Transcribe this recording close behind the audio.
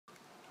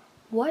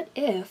What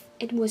if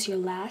it was your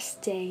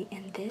last day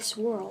in this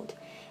world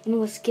and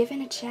was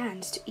given a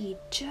chance to eat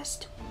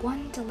just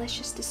one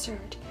delicious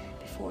dessert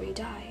before you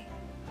die?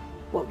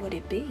 What would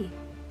it be?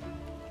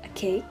 A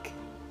cake?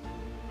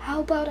 How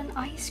about an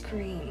ice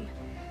cream?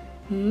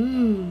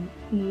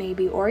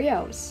 Maybe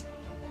Oreos.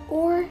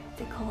 Or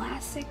the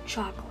classic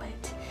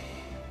chocolate.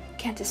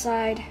 Can't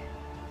decide.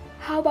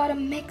 How about a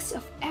mix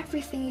of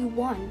everything you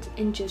want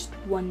in just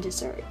one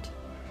dessert?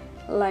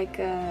 Like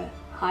a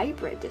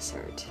hybrid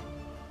dessert.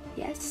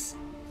 Yes,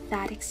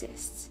 that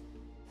exists.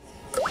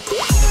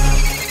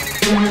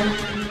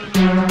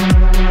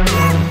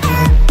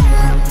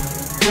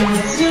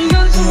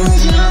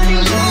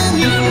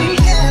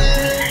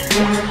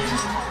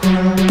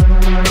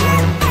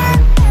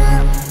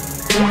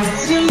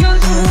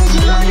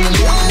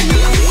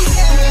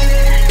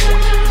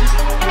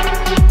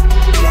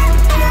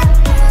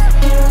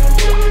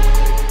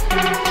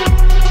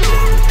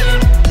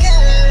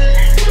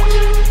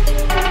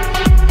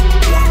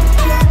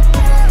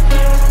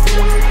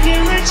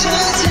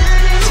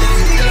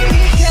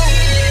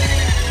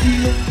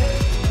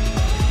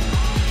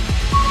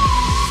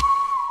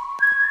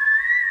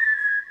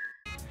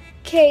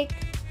 Cake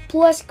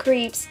plus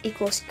crepes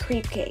equals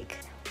crepe cake.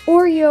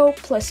 Oreo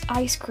plus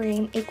ice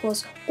cream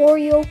equals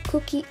Oreo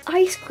cookie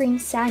ice cream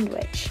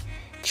sandwich.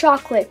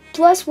 Chocolate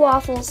plus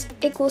waffles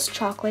equals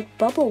chocolate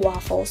bubble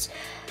waffles.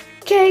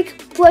 Cake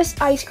plus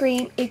ice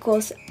cream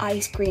equals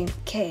ice cream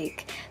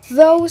cake.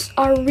 Those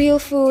are real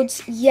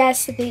foods.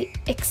 Yes, they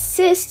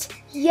exist.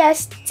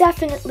 Yes,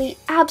 definitely,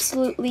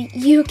 absolutely,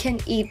 you can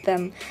eat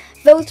them.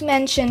 Those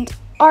mentioned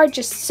are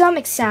just some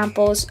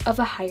examples of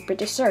a hybrid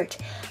dessert.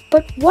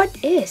 But what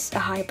is a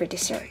hybrid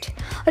dessert?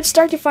 Let's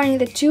start defining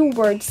the two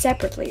words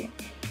separately.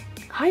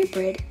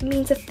 Hybrid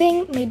means a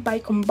thing made by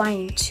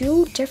combining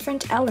two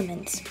different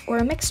elements or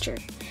a mixture.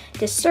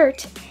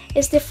 Dessert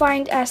is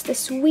defined as the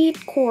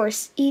sweet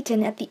course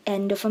eaten at the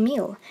end of a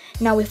meal.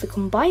 Now, if we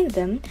combine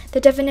them,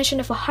 the definition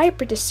of a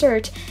hybrid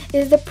dessert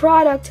is the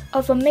product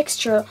of a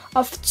mixture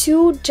of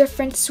two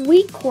different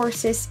sweet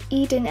courses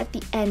eaten at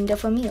the end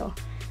of a meal.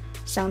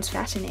 Sounds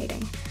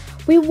fascinating.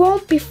 We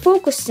won't be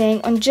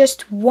focusing on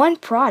just one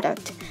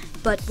product,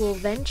 but we'll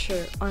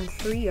venture on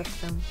 3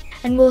 of them.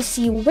 And we'll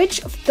see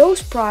which of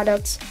those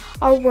products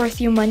are worth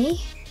your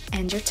money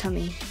and your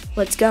tummy.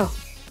 Let's go.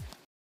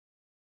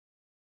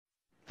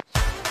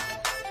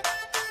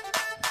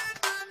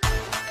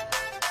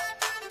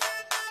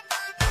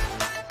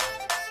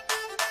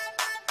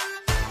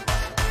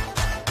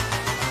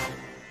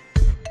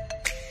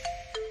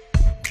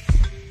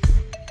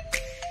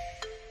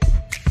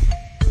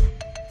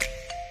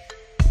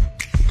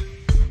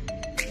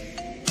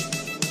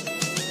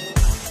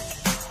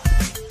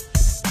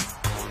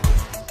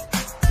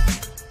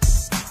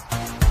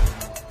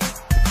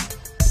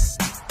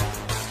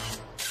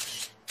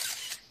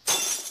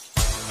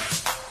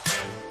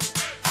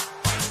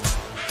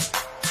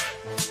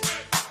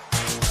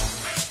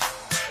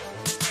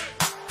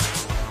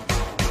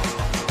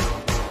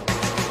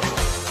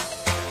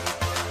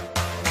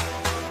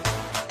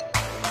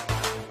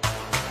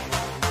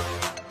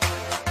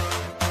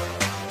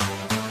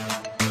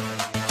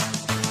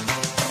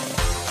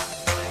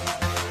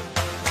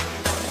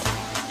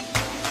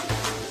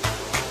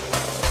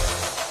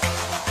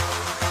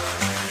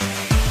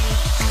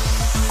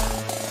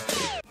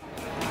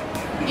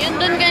 Yun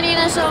dun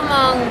kanina sa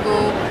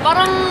mango,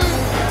 parang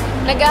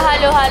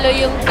naghahalo-halo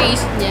yung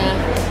taste niya.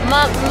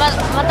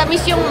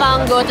 Matamis yung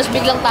mango, tapos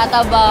biglang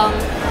tatabang,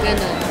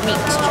 gano'n,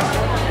 mixture.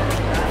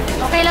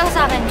 Okay lang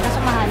sa akin, kaso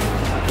mahal.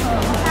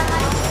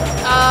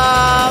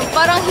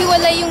 Parang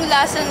hiwalay yung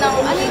lasa ng...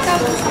 Ano yung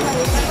tawag sa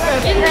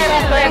crepe?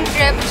 Yung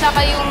crepe, tsaka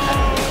yung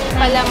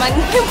palaman.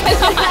 Yung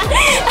palaman.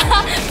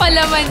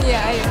 Palaman niya,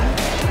 ayun.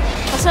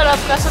 Masarap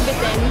ka sa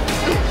bitin.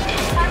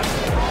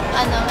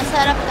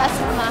 Masarap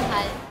kaso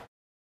mahal.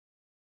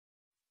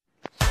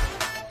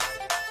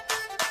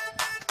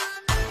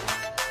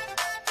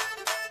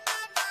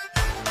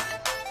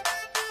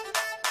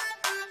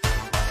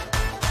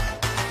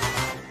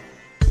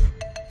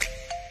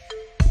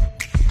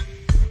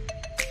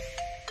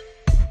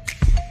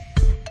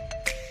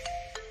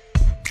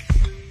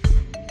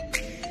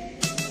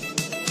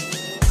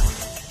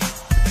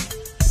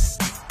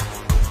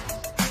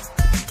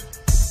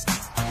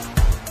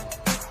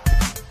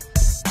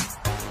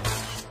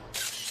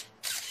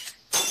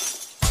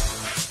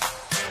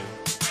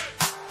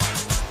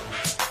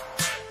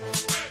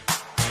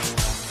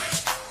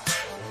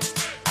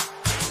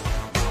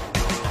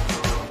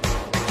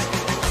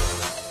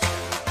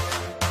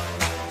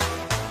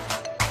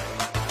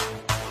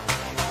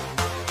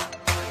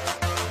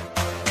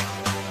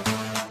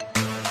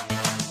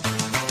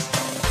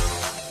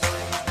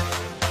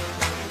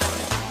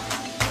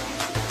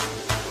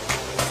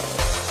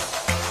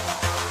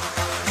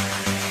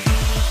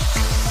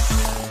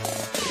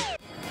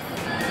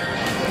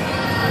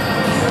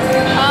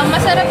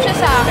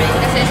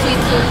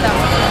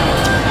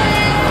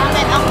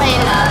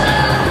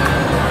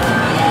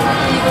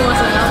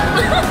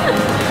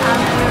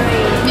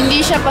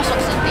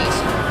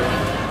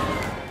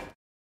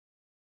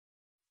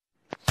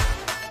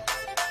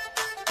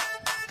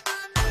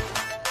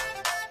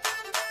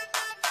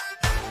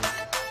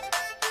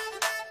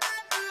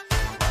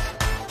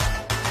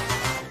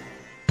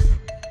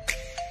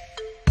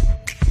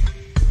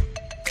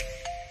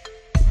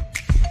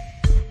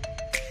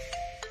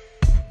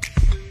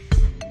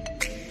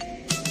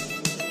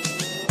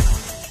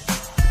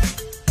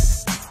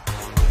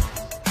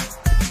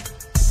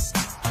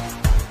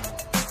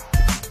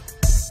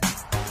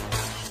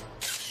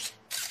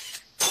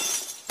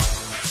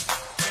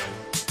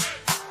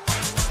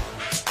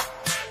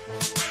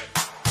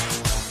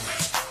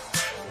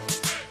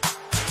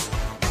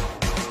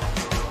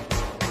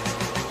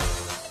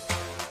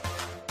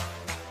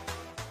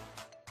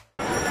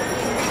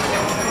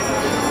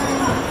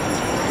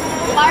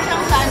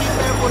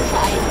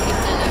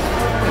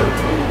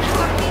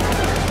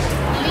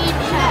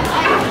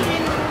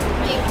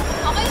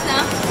 Okay na.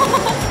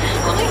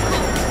 Okay na.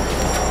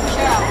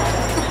 Sure ako.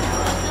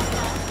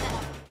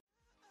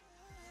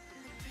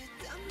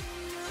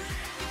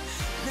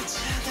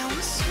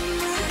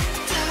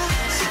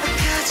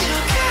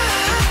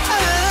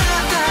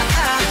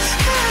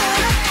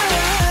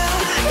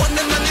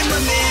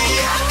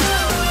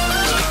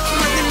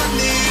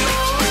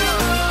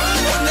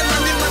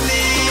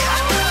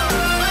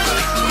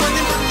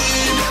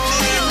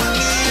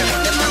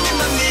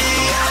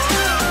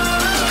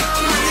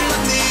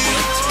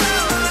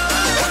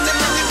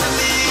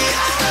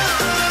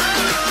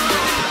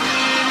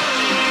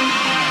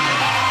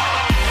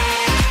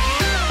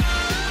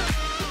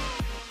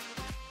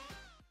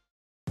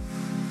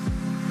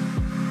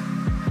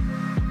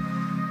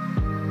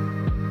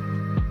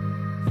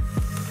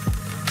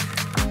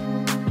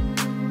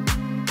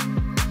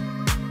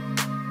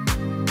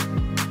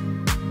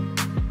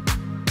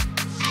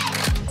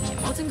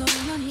 모든 건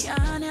우연이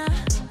아냐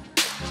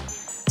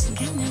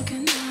그냥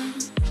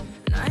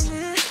나의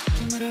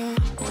느낌으로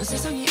온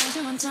세상이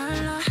어제와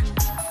달라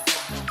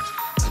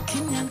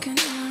그냥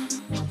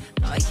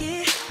너의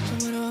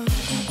기쁨으로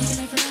이제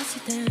날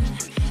불렀을 땐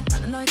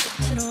나는 너의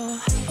끝으로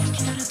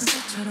기다렸던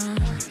것처럼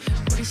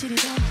우리 실이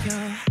덮여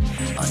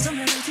어떤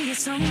멜로디의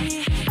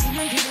성이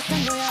그냥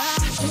그랬던 거야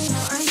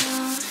I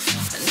know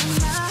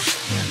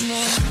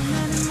넌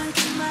나는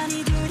만큼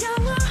많이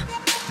두려워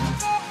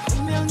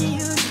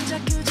운명이 우리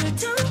자꾸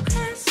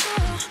질투했어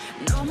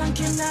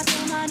너만큼 나도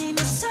많이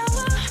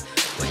무서워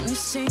When you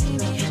see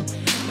me,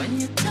 when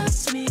you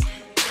touch me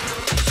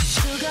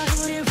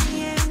누가 우릴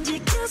위해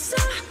움직였어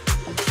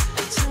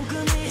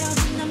조금의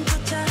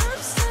어긋남조차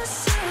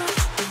없었어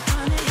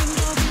하늘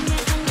행복은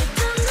예상됐던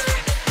걸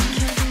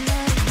Can't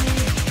deny me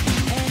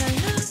and I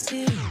love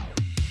you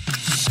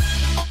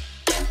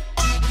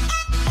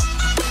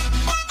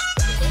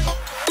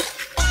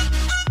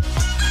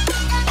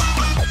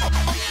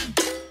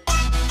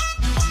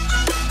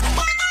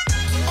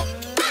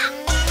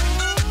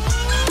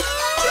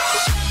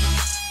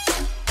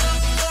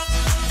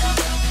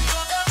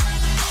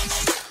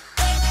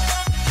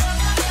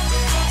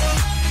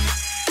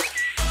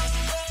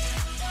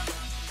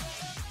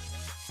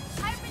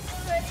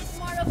Is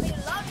more of a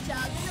love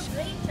child than a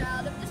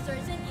brainchild of the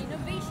Search and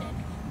Innovation.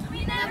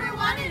 We never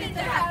wanted it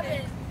to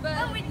happen,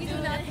 but we do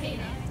not hate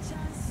it.